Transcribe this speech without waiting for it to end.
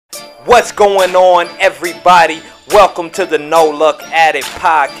What's going on, everybody? Welcome to the No Luck Addict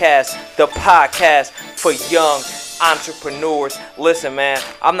podcast, the podcast for young entrepreneurs. Listen, man,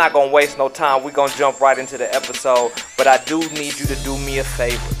 I'm not going to waste no time. We're going to jump right into the episode, but I do need you to do me a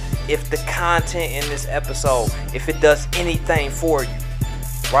favor. If the content in this episode, if it does anything for you,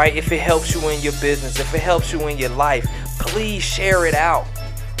 right? If it helps you in your business, if it helps you in your life, please share it out.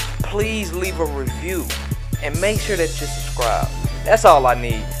 Please leave a review and make sure that you subscribe. That's all I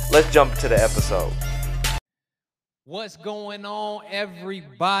need. Let's jump to the episode. What's going on,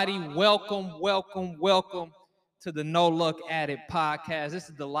 everybody? Welcome to the No Luck Addict podcast. This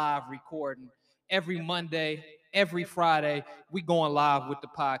is the live recording. Every Monday, every Friday, we going live with the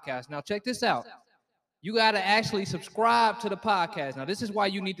podcast. Now, check this out. You got to actually subscribe to the podcast. Now, this is why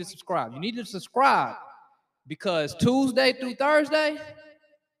you need to subscribe. You need to subscribe because Tuesday through Thursday,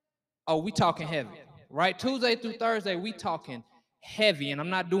 we talking heavy, right? Tuesday through Thursday, we talking heavy, and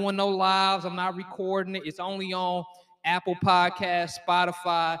I'm not doing no lives. I'm not recording it. It's only on Apple Podcasts,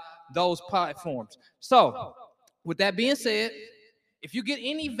 Spotify, those platforms. So, with that being said, if you get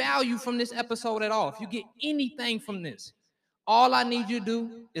any value from this episode at all, if you get anything from this, all I need you to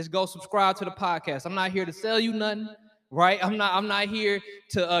do is go subscribe to the podcast. I'm not here to sell you nothing, right? I'm not here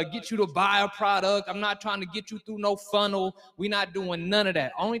to get you to buy a product. I'm not trying to get you through no funnel. We're not doing none of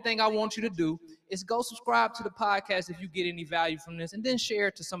that. Only thing I want you to do is go subscribe to the podcast if you get any value from this, and then share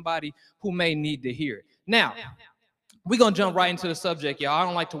it to somebody who may need to hear it. Now, we're going to jump right into the subject, y'all. I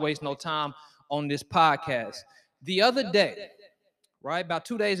don't like to waste no time on this podcast. The other day, right, about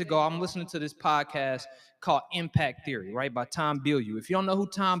 2 days ago, I'm listening to this podcast called Impact Theory, right, by Tom Bilyeu. If you don't know who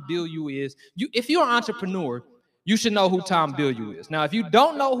Tom Bilyeu is, if you're an entrepreneur, you should know who Tom Bilyeu is. Now, if you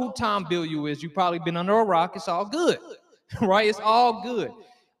don't know who Tom Bilyeu is, you've probably been under a rock. It's all good, right? It's all good.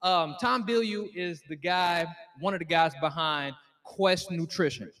 Tom Bilyeu is one of the guys behind Quest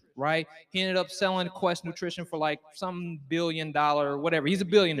Nutrition, right? He ended up selling Quest Nutrition for like some $1 billion, whatever. He's a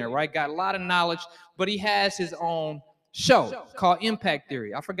billionaire, right? Got a lot of knowledge, but he has his own show called Impact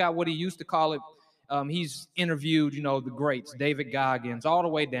Theory. I forgot what he used to call it. He's interviewed, the greats, David Goggins, all the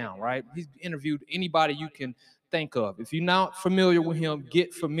way down, right? He's interviewed anybody you can think of. If you're not familiar with him,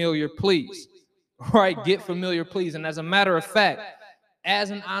 get familiar, please. Right? Get familiar, please. And as a matter of fact,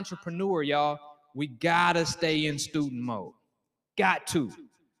 as an entrepreneur, y'all, we gotta stay in student mode. Got to,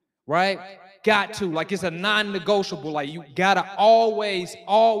 right? Got to. Like, it's a non-negotiable. Like, you gotta always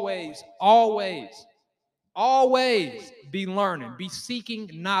be learning, be seeking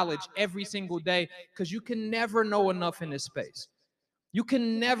knowledge every single day, because you can never know enough in this space. You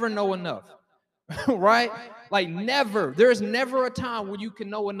can never know enough, right? Like, never. There's never a time when you can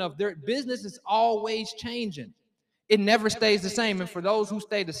know enough. Business is always changing. It never stays the same. And for those who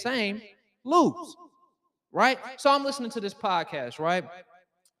stay the same, lose, right? So I'm listening to this podcast, right?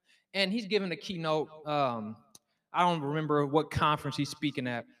 And he's giving a keynote. I don't remember what conference he's speaking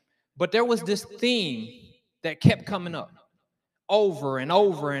at, but there was this theme that kept coming up over and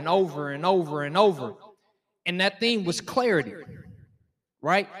over and over and over and over. And that theme was clarity,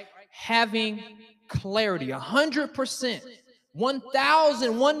 right? Having clarity, 100%,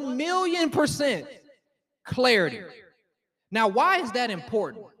 1,000, 1,000,000% clarity. Now, why is that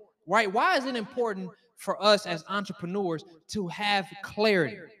important, right? Why is it important for us as entrepreneurs to have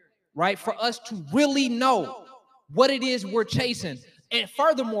clarity, right? For us to really know what it is we're chasing. And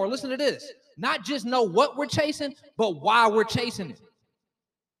furthermore, listen to this, not just know what we're chasing, but why we're chasing it.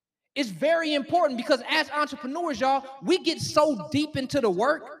 It's very important because as entrepreneurs, y'all, we get so deep into the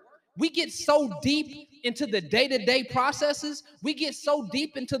work. We get so deep into the day-to-day processes. We get so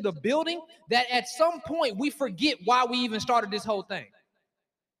deep into the building that at some point we forget why we even started this whole thing.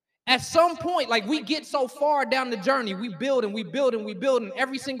 At some point, like, we get so far down the journey, we building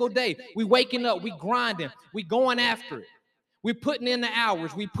every single day. We waking up, we grinding, we going after it. We putting in the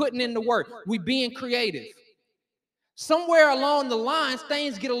hours, we putting in the work, we being creative. Somewhere along the lines,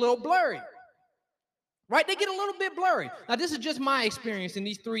 things get a little blurry. Right? They get a little bit blurry. Now, this is just my experience in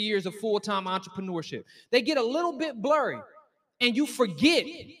these 3 years of full-time entrepreneurship. They get a little bit blurry, and you forget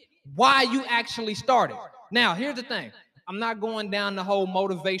why you actually started. Now, here's the thing. I'm not going down the whole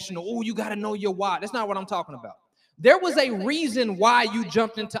motivational, you got to know your why. That's not what I'm talking about. There was a reason why you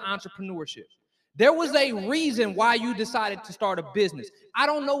jumped into entrepreneurship. There was a reason why you decided to start a business. I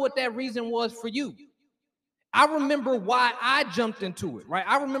don't know what that reason was for you. I remember why I jumped into it, right?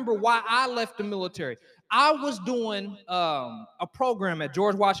 I remember why I left the military. I was doing a program at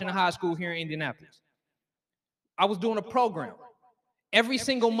George Washington High School here in Indianapolis. I was doing a program every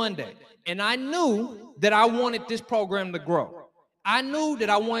single Monday, and I knew that I wanted this program to grow. I knew that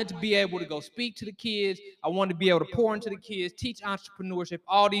I wanted to be able to go speak to the kids. I wanted to be able to pour into the kids, teach entrepreneurship,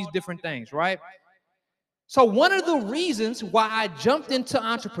 all these different things, right? So one of the reasons why I jumped into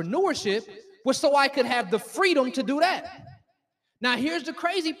entrepreneurship was so I could have the freedom to do that. Now, here's the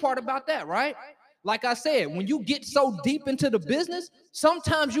crazy part about that, right? Like I said, when you get so deep into the business,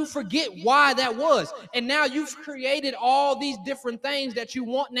 sometimes you forget why that was. And now you've created all these different things that you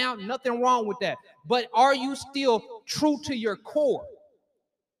want now. Nothing wrong with that. But are you still true to your core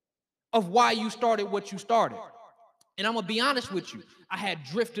of why you started what you started? And I'm going to be honest with you. I had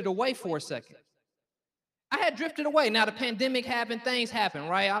drifted away for a second. I had drifted away. Now, the pandemic happened. Things happened,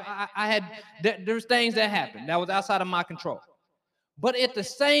 right? There's things that happened that was outside of my control. But at the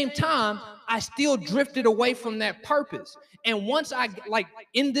same time, I still drifted away from that purpose. And once I, like,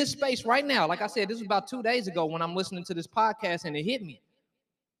 in this space right now, like I said, this was about 2 days ago when I'm listening to this podcast and it hit me.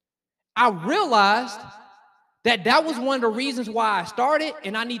 I realized that was one of the reasons why I started,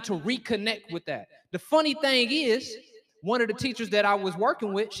 and I need to reconnect with that. The funny thing is, one of the teachers that I was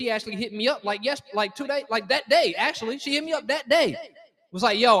working with, she actually hit me up like 2 days, like that day, actually. She hit me up that day. It was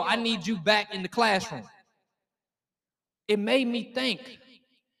like, yo, I need you back in the classroom. It made me think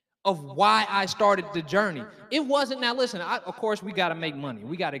of why I started the journey. It wasn't, now listen, of course we got to make money.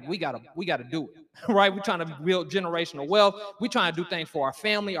 We got to do it, right? We're trying to build generational wealth. We're trying to do things for our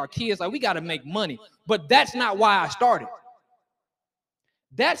family, our kids. Like, we got to make money. But that's not why I started.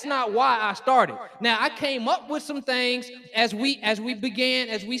 That's not why I started. Now, I came up with some things as we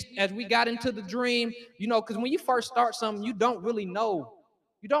got into the dream, you know, because when you first start something, you don't really know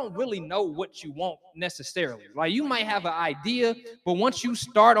what you want necessarily. Like, you might have an idea, but once you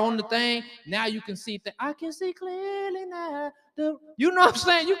start on the thing, now you can see that I can see clearly now. You know what I'm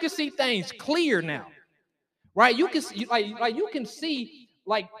saying? You can see things clear now, right? You can see, like you can see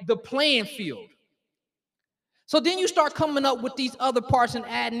like the playing field. So then you start coming up with these other parts and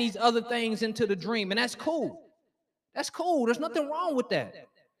adding these other things into the dream, and that's cool. That's cool. There's nothing wrong with that.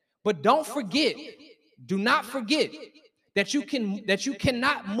 But do not forget that you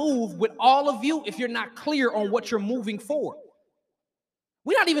cannot move with all of you if you're not clear on what you're moving for.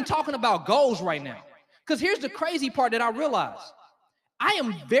 We're not even talking about goals right now. Because here's the crazy part that I realize. I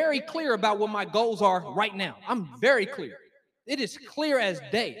am very clear about what my goals are right now. I'm very clear. It is clear as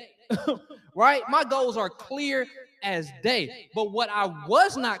day. Right? My goals are clear as day. But what I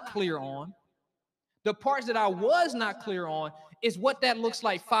was not clear on, the parts that I was not clear on, is what that looks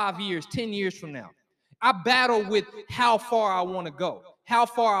like 5 years, 10 years from now. I battle with how far I want to go, how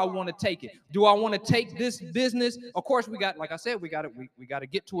far I want to take it. Do I want to take this business? Of course, like I said, we got to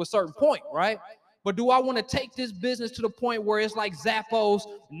get to a certain point, right? But do I want to take this business to the point where it's like Zappos,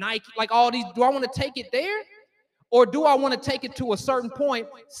 Nike, like all these? Do I want to take it there? Or do I want to take it to a certain point,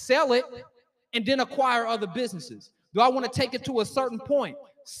 sell it, and then acquire other businesses? Do I want to take it to a certain point,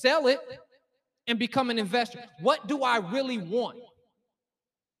 sell it, and become an investor? What do I really want?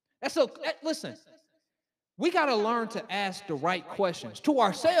 Listen. We got to learn to ask the right questions to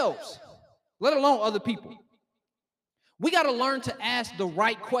ourselves, let alone other people. We got to learn to ask the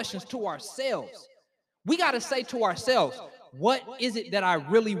right questions to ourselves. We got to say to ourselves, what is it that I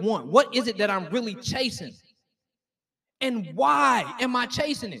really want? What is it that I'm really chasing? And why am I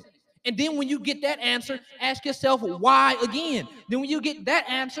chasing it? And then when you get that answer, ask yourself why again. Then when you get that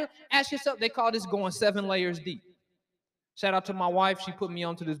answer, ask yourself, they call this going 7 layers deep. Shout out to my wife. She put me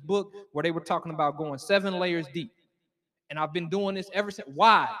onto this book where they were talking about going 7 layers deep. And I've been doing this ever since.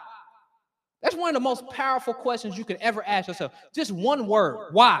 Why? That's one of the most powerful questions you could ever ask yourself. Just one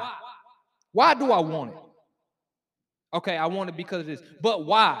word. Why? Why do I want it? Okay, I want it because of this. But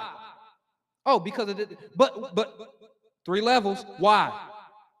why? Oh, because of this. But 3 levels. Why?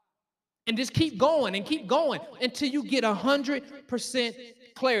 And just keep going until you get 100%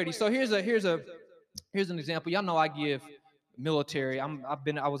 clarity. So here's an example. Y'all know I give military. I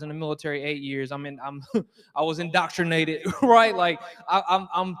was in the military 8 years. I was indoctrinated, right? Like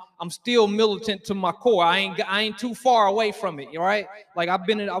I'm still militant to my core. I ain't too far away from it, right? Like I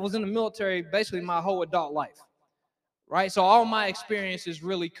was in the military basically my whole adult life, right? So all my experiences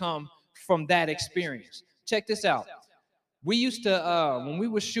really come from that experience. Check this out. We used to when we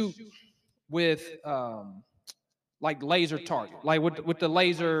would shoot with like laser target, like with the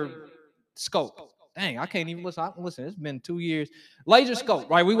laser scope. Dang, I can't even listen. Listen, it's been 2 years. Laser scope,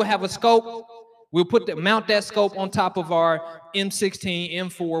 right? We would have a scope. We'll mount that scope on top of our M16,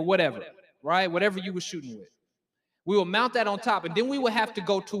 M4, whatever, right? Whatever you were shooting with. We will mount that on top, and then we would have to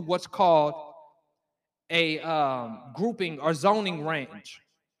go to what's called a grouping or zoning range,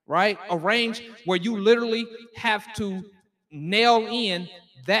 right? A range where you literally have to nail in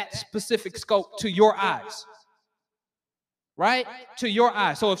that specific scope to your eyes. right? To your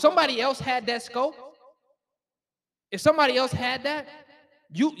eye. So if somebody else had that scope, if somebody else had that,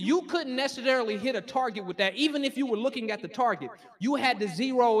 you couldn't necessarily hit a target with that. Even if you were looking at the target, you had to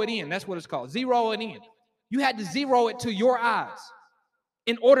zero it in. That's what it's called. Zero it in. You had to zero it to your eyes.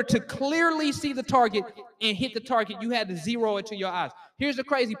 In order to clearly see the target and hit the target, you had to zero it to your eyes. Here's the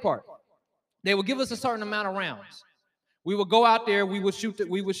crazy part. They would give us a certain amount of rounds. We would go out there, we would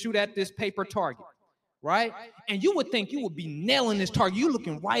shoot at this paper target, right? And you would think you would be nailing this target. You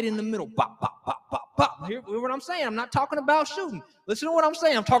looking right in the middle. Bop, bop, bop, bop, bop. Hear what I'm saying? I'm not talking about shooting. Listen to what I'm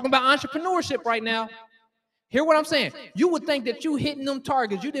saying. I'm talking about entrepreneurship right now. Hear what I'm saying? You would think that you hitting them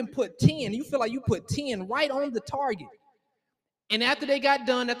targets. You didn't put 10. You feel like you put 10 right on the target. And after they got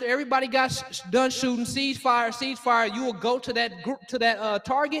done, after everybody got done shooting, ceasefire, you will go to that group, to that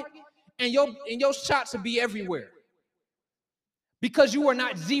target, and your shots will be everywhere. Because you are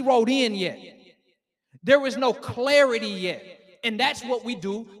not zeroed in yet. There is no clarity yet. And that's what we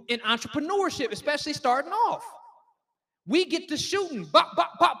do in entrepreneurship, especially starting off. We get to shooting, bop,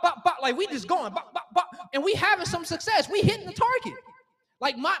 bop, bop, bop, bop, like we just going, bop, bop, bop, and we having some success. We hitting the target.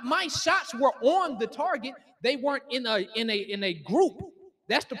 Like my shots were on the target. They weren't in a group.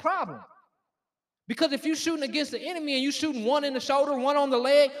 That's the problem. Because if you're shooting against the enemy and you shooting one in the shoulder, one on the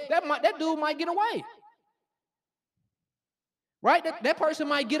leg, that dude might get away. Right? That person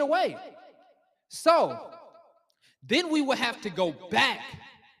might get away. So then we would have to go back.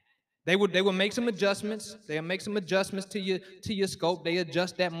 They would make some adjustments. They'll make some adjustments to your scope. They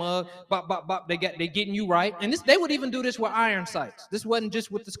adjust that mug. Bop, bop, bop. They getting you right. And they would even do this with iron sights. This wasn't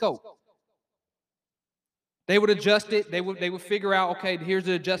just with the scope. They would adjust it. They would figure out, okay, here's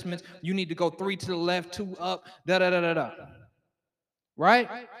the adjustments. You need to go 3 to the left, 2 up, da da da da da. Right?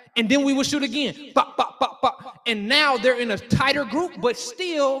 And then we would shoot again. Bop, bop, bop, bop. And now they're in a tighter group, but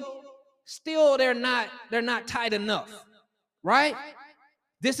still they're not tight enough. Right?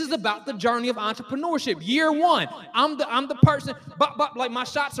 This is about the journey of entrepreneurship. Year 1, I'm the person, bop, bop, like my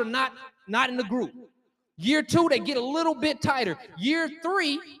shots are not in the group. Year 2, they get a little bit tighter. Year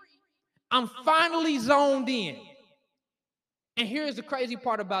 3, I'm finally zoned in. And here's the crazy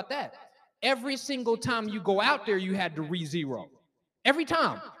part about that. Every single time you go out there, you had to re-zero. Every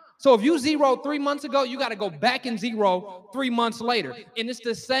time. So if you zeroed 3 months ago, you got to go back and zero 3 months later. And it's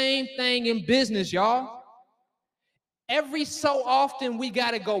the same thing in business, y'all. Every so often, we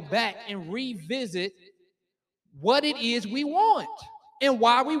got to go back and revisit what it is we want and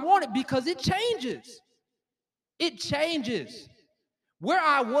why we want it, because it changes. It changes.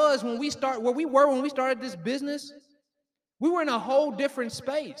 Where we were when we started this business, we were in a whole different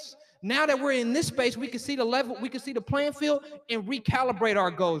space. Now that we're in this space, we can see the level, we can see the playing field and recalibrate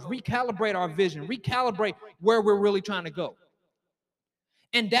our goals, recalibrate our vision, recalibrate where we're really trying to go.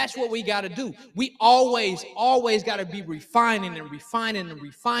 And that's what we got to do. We always got to be refining,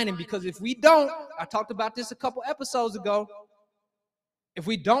 because if we don't, I talked about this a couple episodes ago, if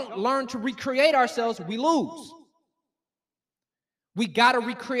we don't learn to recreate ourselves, we lose. We got to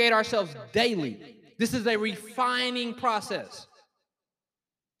recreate ourselves daily. This is a refining process.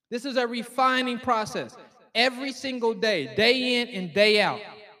 This is a refining process. Every single day, day in and day out.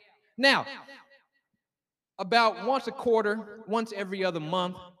 Now, about once a quarter, once every other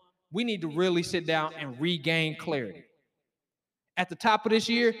month, we need to really sit down and regain clarity. At the top of this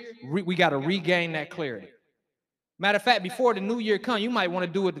year, we got to regain that clarity. Matter of fact, before the new year comes, you might want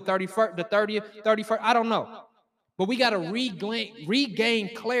to do it the 31st, the 30th, 31st, I don't know. But we got to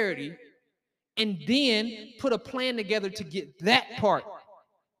regain clarity and then put a plan together to get that part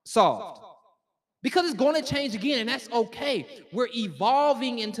solved. Because it's going to change again, and that's okay. We're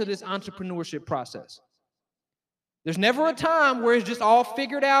evolving into this entrepreneurship process. There's never a time where it's just all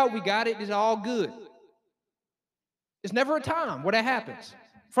figured out, we got it, it's all good. There's never a time where that happens,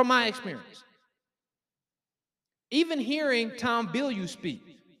 from my experience. Even hearing Tom Bilyeu speak.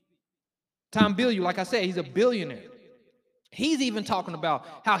 Tom Bilyeu, like I said, he's a billionaire. He's even talking about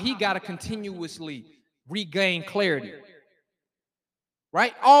how he got to continuously regain clarity.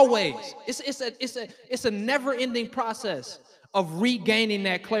 Right? Always. It's a never-ending process of regaining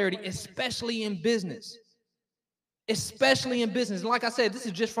that clarity, especially in business. Especially in business. Like I said, this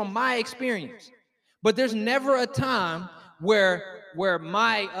is just from my experience. But there's never a time where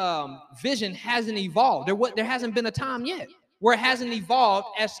my vision hasn't evolved. There hasn't been a time yet where it hasn't evolved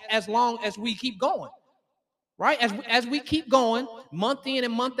as long as we keep going. Right? As we keep going, month in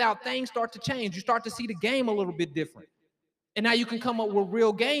and month out, things start to change. You start to see the game a little bit different. And now you can come up with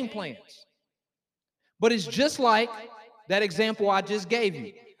real game plans. But it's just like that example I just gave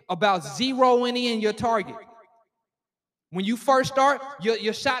you about zeroing in your target. When you first start,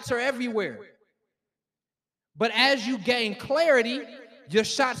 your shots are everywhere. But as you gain clarity, your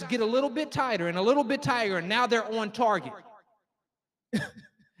shots get a little bit tighter and a little bit tighter, and now they're on target.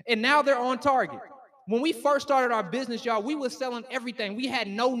 And now they're on target. When we first started our business, y'all, we were selling everything. We had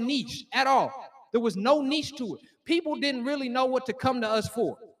no niche at all. There was no niche to it. People didn't really know what to come to us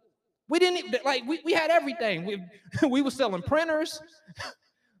for. We didn't, like, we had everything. We were selling printers.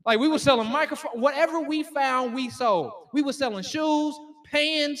 Like, we were selling microphones. Whatever we found, we sold. We were selling shoes,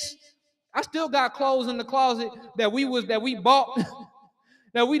 pants. I still got clothes in the closet that we bought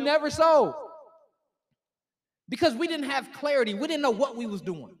that we never sold. Because we didn't have clarity. We didn't know what we was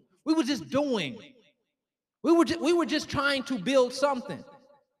doing. We were just doing. We were just trying to build something.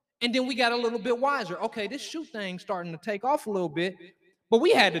 And then we got a little bit wiser. Okay, this shoe thing's starting to take off a little bit. But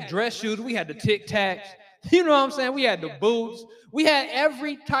we had the dress shoes. We had the Tic Tacs. You know what I'm saying? We had the boots. We had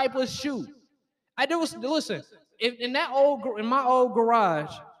every type of shoe. Listen, in my old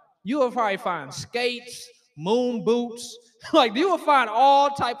garage, you will probably find skates, moon boots. Like, you will find all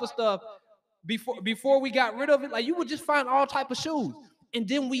type of stuff before we got rid of it. Like, you would just find all type of shoes. And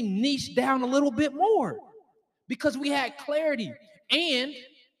then we niched down a little bit more because we had clarity. And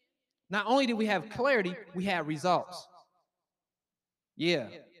not only did we have clarity, we had results. Yeah.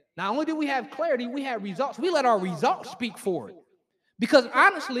 Not only did we have clarity, we had results. We let our results speak for it. Because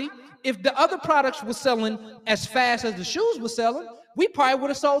honestly, if the other products were selling as fast as the shoes were selling, we probably would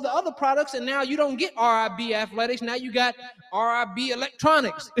have sold the other products, and now you don't get RIB Athletics. Now you got RIB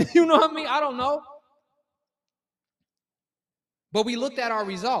Electronics. You know what I mean? I don't know. But we looked at our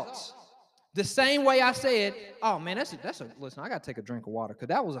results. The same way I said, oh man, listen, I gotta take a drink of water, because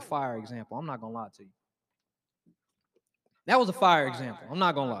that was a fire example. I'm not gonna lie to you. That was a fire example. I'm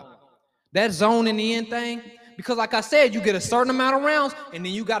not gonna lie. That zone in the end thing, because like I said, you get a certain amount of rounds, and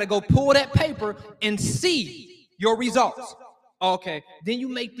then you got to go pull that paper and see your results. Okay, then you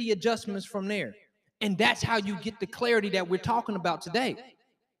make the adjustments from there. And that's how you get the clarity that we're talking about today.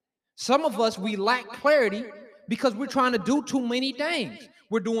 Some of us, we lack clarity because we're trying to do too many things.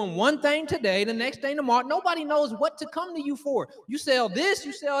 We're doing one thing today, the next thing tomorrow. Nobody knows what to come to you for. You sell this,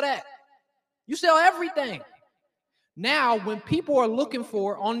 you sell that. You sell everything. Now, when people are looking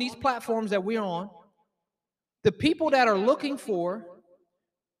for, on these platforms that we're on, the people that are looking for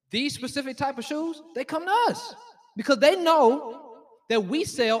these specific type of shoes, they come to us because they know that we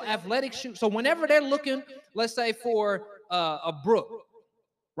sell athletic shoes. So whenever they're looking, let's say for a Brook,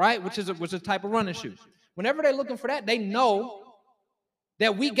 right, which is a type of running shoe, whenever they're looking for that, they know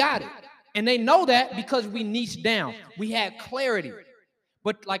that we got it. And they know that because we niched down. We had clarity.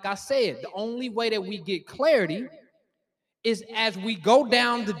 But like I said, the only way that we get clarity is as we go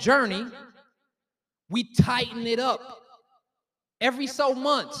down the journey, we tighten it up. Every so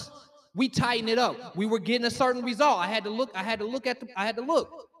months, we tighten it up. We were getting a certain result. I had to look, right? I had to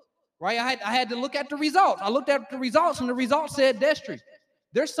look at the results. I looked at the results, and the results said, Destry,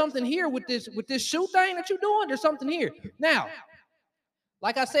 there's something here with this shoe thing that you're doing. There's something here. Now,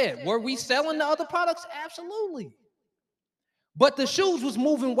 like I said, were we selling the other products? Absolutely. But the shoes was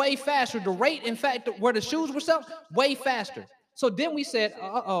moving way faster. The rate, in fact, where the shoes were selling, way faster. So then we said,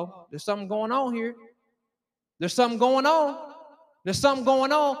 uh-oh, there's something going on here. There's something going on. There's something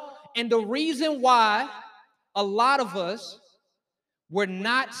going on. And the reason why a lot of us were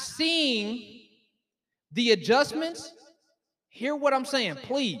not seeing the adjustments, hear what I'm saying,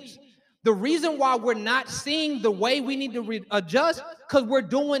 please. The reason why we're not seeing the way we need to adjust, because we're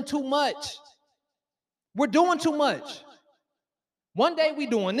doing too much. We're doing too much. One day we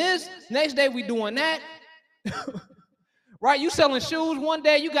doing this, next day we doing that. Right? You selling shoes one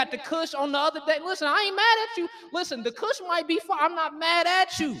day, you got the Kush on the other day. Listen, I ain't mad at you. Listen, the Kush might be fine. I'm not mad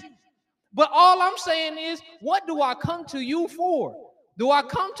at you. But all I'm saying is, what do I come to you for? Do I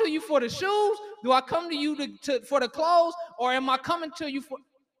come to you for the shoes? Do I come to you for the clothes? Or am I coming to you for...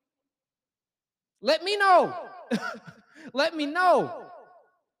 Let me know. Let me know.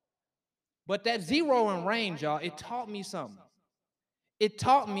 But that zeroing range, y'all, it taught me something. It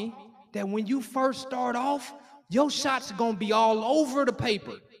taught me that when you first start off, your shots are going to be all over the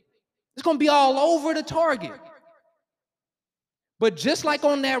paper. It's going to be all over the target. But just like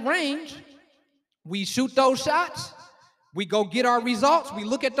on that range, we shoot those shots. We go get our results. We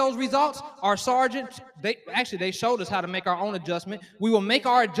look at those results. Our sergeants, they showed us how to make our own adjustment. We will make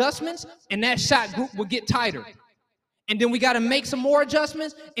our adjustments, and that shot group will get tighter. And then we got to make some more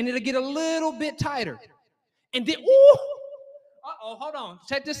adjustments, and it'll get a little bit tighter. And then, hold on.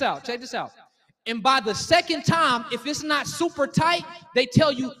 Check this out. And by the second time, if it's not super tight, they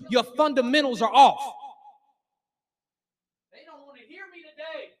tell you your fundamentals are off. They don't want to hear me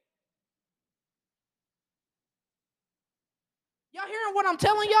today. Y'all hearing what I'm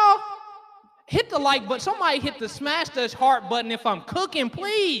telling y'all? hit the like button. Somebody hit the smash the heart button if I'm cooking,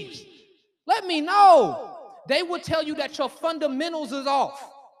 please. Let me know. They will tell you that your fundamentals is off.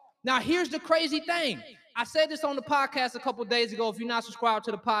 Now, here's the crazy thing. I said this on the podcast a couple days ago. If you're not subscribed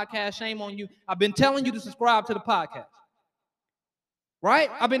to the podcast, shame on you. I've been telling you to subscribe to the podcast. Right?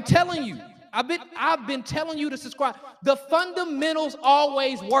 I've been telling you. I've been telling you to subscribe. The fundamentals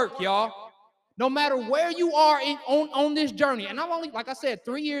always work, y'all. No matter where you are on this journey. And I'm only, like I said,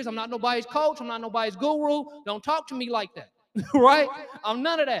 3 years. I'm not nobody's coach. I'm not nobody's guru. Don't talk to me like that. Right? I'm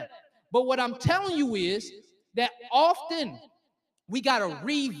none of that. But what I'm telling you is that often we got to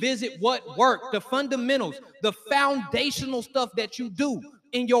revisit what worked, the fundamentals, the foundational stuff that you do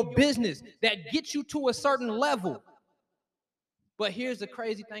in your business that gets you to a certain level. But here's the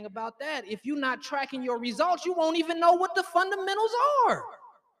crazy thing about that. If you're not tracking your results, you won't even know what the fundamentals are.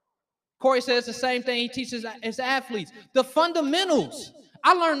 Corey says the same thing he teaches his athletes. The fundamentals.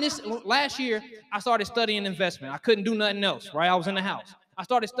 I learned this last year. I started studying investment. I couldn't do nothing else, right? I was in the house. I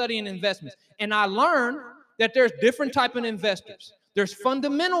started studying investments. And I learned that there's different type of investors. There's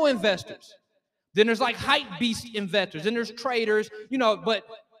fundamental investors. Then there's like hype beast investors. Then there's traders, but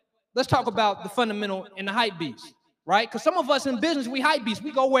let's talk about the fundamental and the hype beast. Right? Because some of us in business, we hype beasts.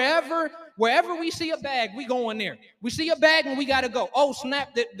 We go wherever we see a bag, we go in there. We see a bag and we got to go. Oh,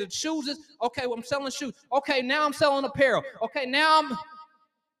 snap, the shoes is, okay, well, I'm selling shoes. Okay, now I'm selling apparel. Okay,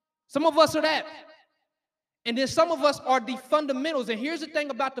 some of us are that. And then some of us are the fundamentals. And here's the thing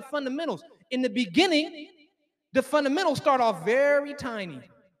about the fundamentals. In the beginning, the fundamentals start off very tiny.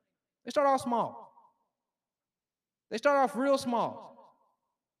 They start off small. They start off real small.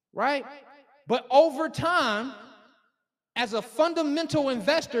 Right? But over time, as a fundamental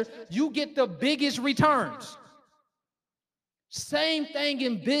investor, you get the biggest returns. Same thing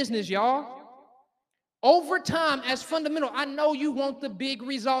in business, y'all. Over time, as fundamental, I know you want the big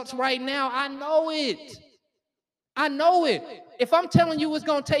results right now. I know it. I know it. If I'm telling you it's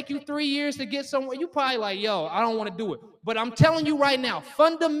going to take you 3 years to get somewhere, you probably like, yo, I don't want to do it. But I'm telling you right now,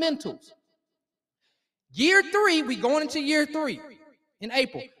 fundamentals. Year 3, we going into year 3 in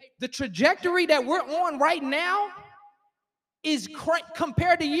April. The trajectory that we're on right now is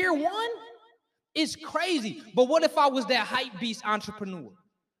compared to year 1 is crazy. But what if I was that hype beast entrepreneur?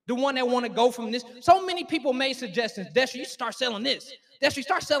 The one that want to go from this. So many people made suggestions. Desha, you start selling this. Desha, you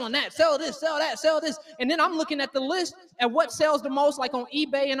start selling that. Sell this, sell that, sell this. And then I'm looking at the list at what sells the most, like on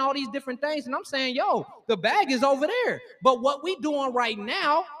eBay and all these different things. And I'm saying, yo, the bag is over there. But what we doing right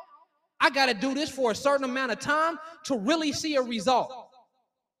now, I got to do this for a certain amount of time to really see a result.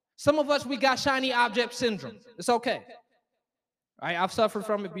 Some of us, we got shiny object syndrome. It's okay. I've suffered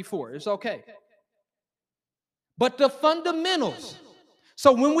from it before. It's okay. But the fundamentals.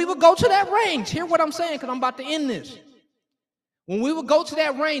 So when we would go to that range, hear what I'm saying, because I'm about to end this. When we would go to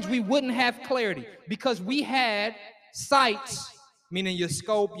that range, we wouldn't have clarity because we had sights, meaning your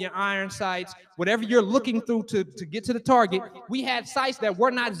scope, your iron sights, whatever you're looking through to get to the target. We had sights that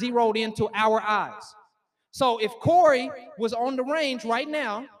were not zeroed into our eyes. So if Corey was on the range right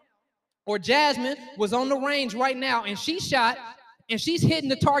now, or Jasmine was on the range right now, and she shot, and she's hitting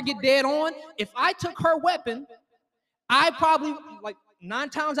the target dead on, if I took her weapon, I probably, like 9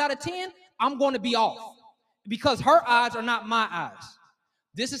 times out of 10, I'm going to be off because her eyes are not my eyes.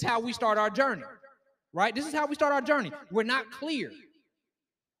 This is how we start our journey, right? This is how we start our journey. We're not clear.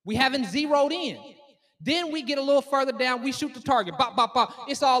 We haven't zeroed in. Then we get a little further down. We shoot the target. Bop, bop, bop.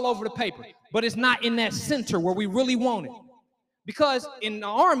 It's all over the paper, but it's not in that center where we really want it. Because in the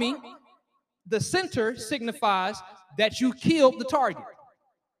Army, the center signifies that you killed the target.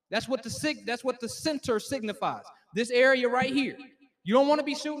 That's what the center signifies. This area right here. You don't want to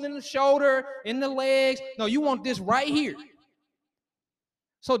be shooting in the shoulder, in the legs. No, you want this right here.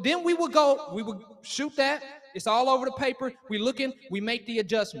 So then we would shoot that. It's all over the paper. We looking, we make the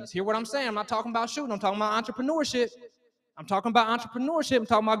adjustments. Hear what I'm saying? I'm not talking about shooting. I'm talking about entrepreneurship. I'm talking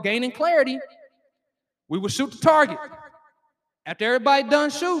about gaining clarity. We would shoot the target. After everybody done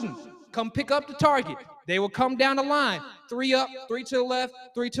shooting, come pick up the target. They will come down the line. 3 up, 3 to the left,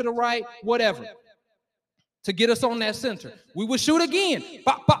 3 to the right, whatever. To get us on that center. We would shoot again.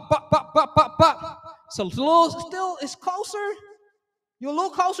 Pop, pop, pop, pop, pop, pop, pop. So it's closer. You're a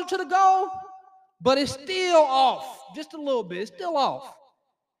little closer to the goal, but it's still off. Just a little bit. It's still off.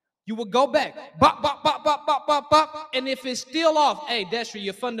 You would go back. Bop, bop, bop, bop, bop, bop, bop. And if it's still off, hey, that's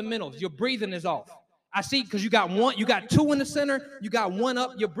your fundamentals. Your breathing is off. I see, because you got 2 in the center, you got 1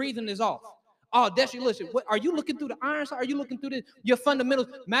 up, your breathing is off. Oh, that's your, listen, what, are you looking through the iron side? Are you looking through your fundamentals?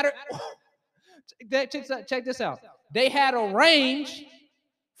 Matter. Check this out. They had a range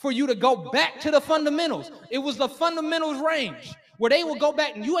for you to go back to the fundamentals. It was the fundamentals range. where they will go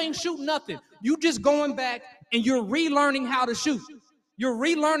back and you ain't shooting nothing. You just going back and you're relearning how to shoot. You're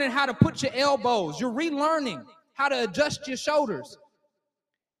relearning how to put your elbows. You're relearning how to adjust your shoulders.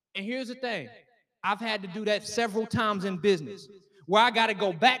 And here's the thing. I've had to do that several times in business, where I got to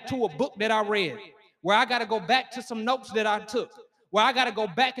go back to a book that I read, where I got to go back to some notes that I took, where I got to go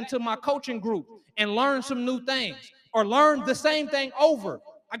back into my coaching group and learn some new things, or learn the same thing over.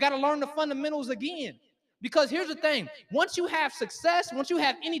 I got to learn the fundamentals again. Because here's the thing. Once you have success, once you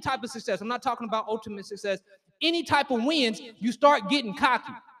have any type of success, I'm not talking about ultimate success, any type of wins, you start getting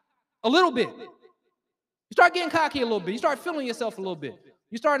cocky a little bit. You start getting cocky a little bit. You start feeling yourself a little bit.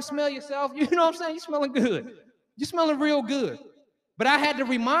 You start to smell yourself. You know what I'm saying? You're smelling good. You're smelling real good. But I had to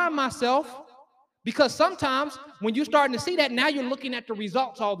remind myself, because sometimes when you're starting to see that, now you're looking at the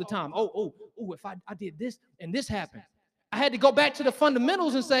results all the time. Oh, if I did this and this happened. I had to go back to the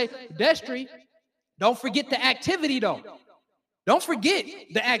fundamentals and say, Destry, don't forget the activity though. Don't forget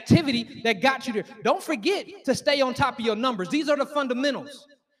the activity that got you there. Don't forget to stay on top of your numbers. These are the fundamentals.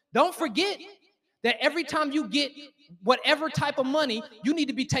 Don't forget that every time you get whatever type of money, you need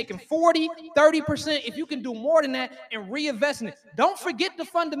to be taking 40, 30%. If you can do more than that, and reinvesting it. Don't forget the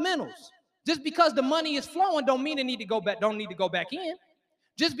fundamentals. Just because the money is flowing don't mean it need to go back, don't need to go back in.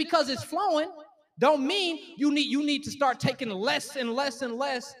 Just because it's flowing don't mean you need to start taking less and less and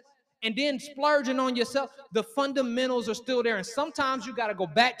less and then splurging on yourself. The fundamentals are still there. And sometimes you got to go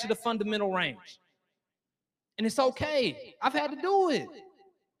back to the fundamental range. And it's okay. I've had to do it.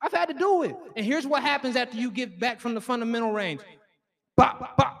 And here's what happens after you get back from the fundamental range.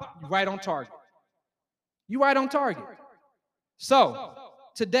 Bop, bop, you're right on target. So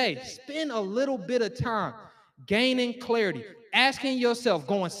today, spend a little bit of time gaining clarity, asking yourself,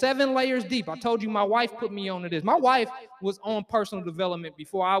 going 7 layers deep. I told you my wife put me on to this. My wife was on personal development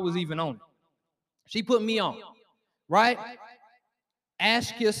before I was even on it. She put me on, right?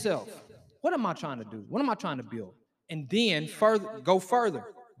 Ask yourself, what am I trying to do? What am I trying to build? And then go further.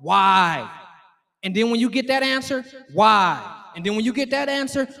 Why? And then when you get that answer, why? And then when you get that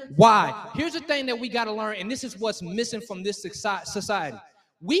answer, why? Here's the thing that we got to learn, and this is what's missing from this society.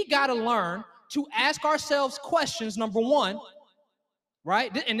 We got to learn to ask ourselves questions, number one,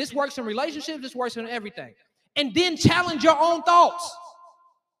 right? And this works in relationships, this works in everything. And then challenge your own thoughts.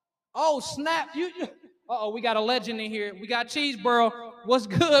 Oh, snap. We got a legend in here. We got Cheeseboro. What's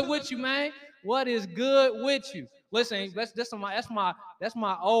good with you, man? What is good with you? Listen, that's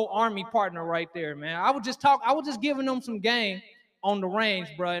my old Army partner right there, man. I was just giving them some game on the range,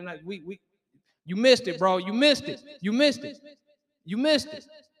 bro. And you missed it, bro. You missed it. You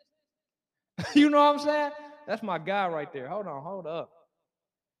know what I'm saying? That's my guy right there. Hold up.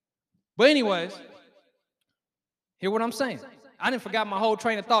 But anyways, hear what I'm saying. I didn't forget my whole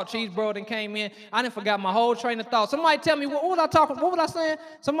train of thought. Cheesebro then came in. I didn't forget my whole train of thought. Somebody tell me, what was I talking? What was I saying?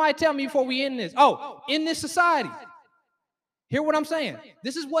 Somebody tell me before we end this. Oh, in this society. Hear what I'm saying.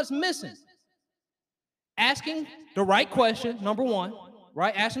 This is what's missing. Asking the right question, number one,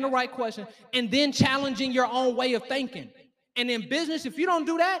 right? Asking the right question, and then challenging your own way of thinking. And in business, if you don't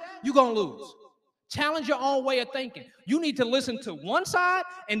do that, you're going to lose. Challenge your own way of thinking. You need to listen to one side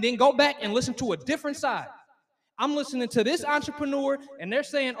and then go back and listen to a different side. I'm listening to this entrepreneur and they're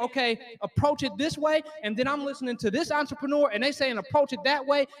saying, okay, approach it this way. And then I'm listening to this entrepreneur and they're saying, approach it that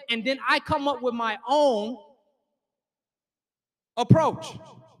way. And then I come up with my own approach.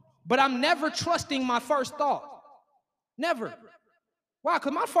 But I'm never trusting my first thought. Never. Why?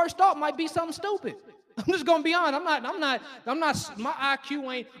 Because my first thought might be something stupid. I'm just going to be honest. I'm not, my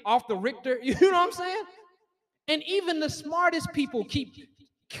IQ ain't off the Richter. You know what I'm saying? And even the smartest people keep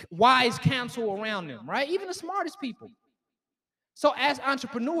wise counsel around them, right? Even the smartest people. So as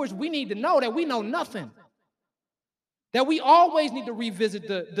entrepreneurs, we need to know that we know nothing. That we always need to revisit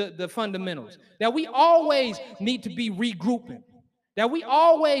the fundamentals. That we always need to be regrouping. That we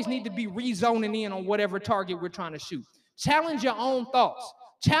always need to be rezoning in on whatever target we're trying to shoot. Challenge your own thoughts.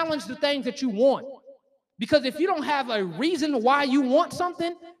 Challenge the things that you want. Because if you don't have a reason why you want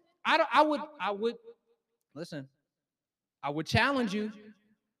something, I would challenge you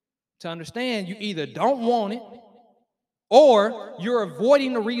to understand you either don't want it or you're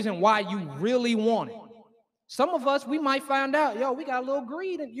avoiding the reason why you really want it. Some of us, we might find out, we got a little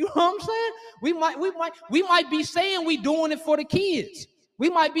greed, and you know what I'm saying? We might be saying we doing it for the kids.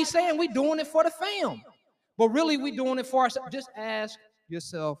 We might be saying we doing it for the fam. But really we doing it for ourselves. Just ask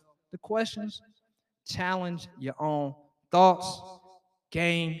yourself the questions, challenge your own thoughts,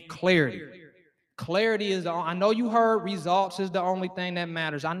 gain clarity. Clarity is I know you heard results is the only thing that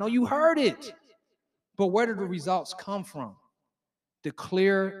matters. I know you heard it. But where do the results come from? The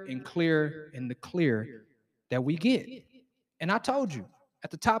clearer and clearer and the clearer that we get. And I told you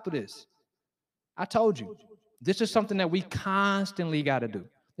at the top of this, I told you, this is something that we constantly got to do.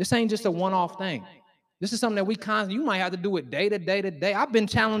 This ain't just a one-off thing. This is something that we constantly, you might have to do it day to day to day. I've been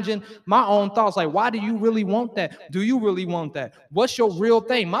challenging my own thoughts. Like, why do you really want that? Do you really want that? What's your real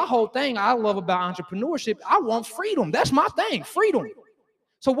thing? My whole thing I love about entrepreneurship, I want freedom. That's my thing, freedom.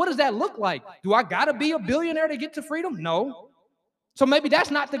 So what does that look like? Do I got to be a billionaire to get to freedom? No. So maybe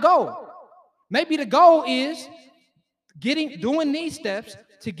that's not the goal. Maybe the goal is doing these steps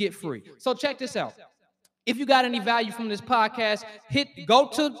to get free. So check this out. If you got any value from this podcast, go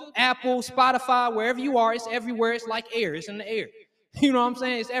to Apple, Spotify, wherever you are. It's everywhere. It's like air. It's in the air. You know what I'm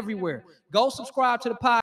saying? It's everywhere. Go subscribe to the podcast.